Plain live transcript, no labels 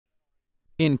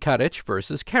In Kadic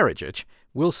versus Karadžić,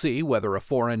 we'll see whether a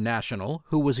foreign national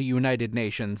who was a United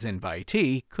Nations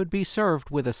invitee could be served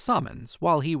with a summons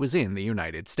while he was in the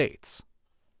United States.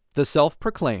 The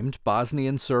self-proclaimed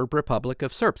Bosnian-Serb Republic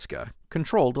of Srpska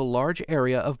controlled a large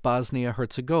area of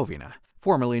Bosnia-Herzegovina,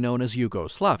 formerly known as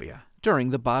Yugoslavia, during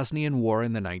the Bosnian War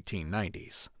in the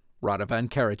 1990s. Radovan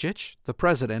Karadžić, the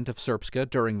president of Srpska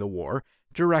during the war,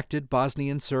 directed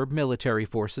Bosnian Serb military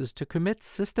forces to commit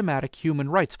systematic human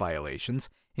rights violations,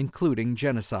 including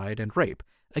genocide and rape,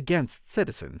 against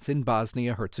citizens in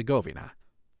Bosnia-Herzegovina.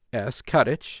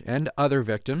 Kadic and other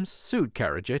victims sued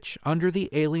Karadžić under the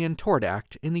Alien Tort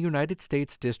Act in the United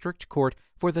States District Court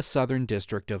for the Southern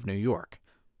District of New York.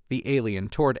 The Alien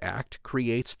Tort Act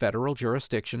creates federal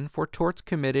jurisdiction for torts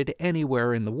committed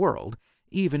anywhere in the world,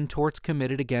 even torts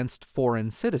committed against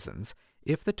foreign citizens,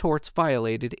 if the torts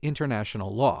violated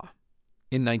international law.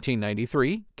 In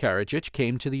 1993, Karadžić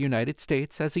came to the United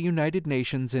States as a United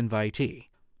Nations invitee.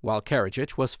 While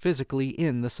Karadžić was physically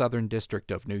in the Southern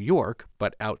District of New York,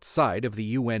 but outside of the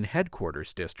UN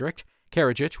Headquarters District,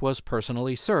 Karadžić was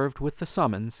personally served with the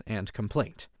summons and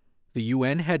complaint. The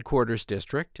UN Headquarters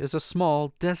District is a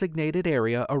small, designated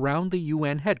area around the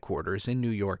UN headquarters in New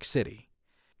York City.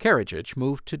 Karadžić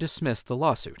moved to dismiss the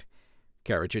lawsuit.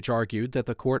 Karadžić argued that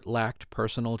the court lacked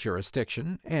personal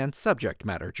jurisdiction and subject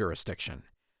matter jurisdiction.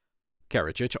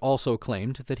 Karadžić also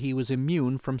claimed that he was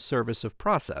immune from service of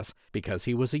process because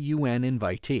he was a UN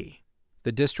invitee.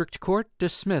 The district court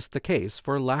dismissed the case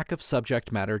for lack of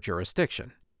subject matter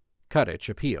jurisdiction. Kadic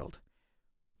appealed.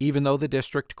 Even though the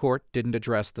district court didn't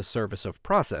address the service of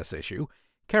process issue,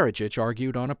 Karadžić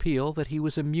argued on appeal that he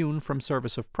was immune from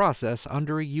service of process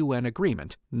under a UN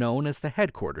agreement known as the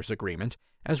Headquarters Agreement,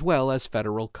 as well as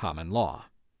federal common law.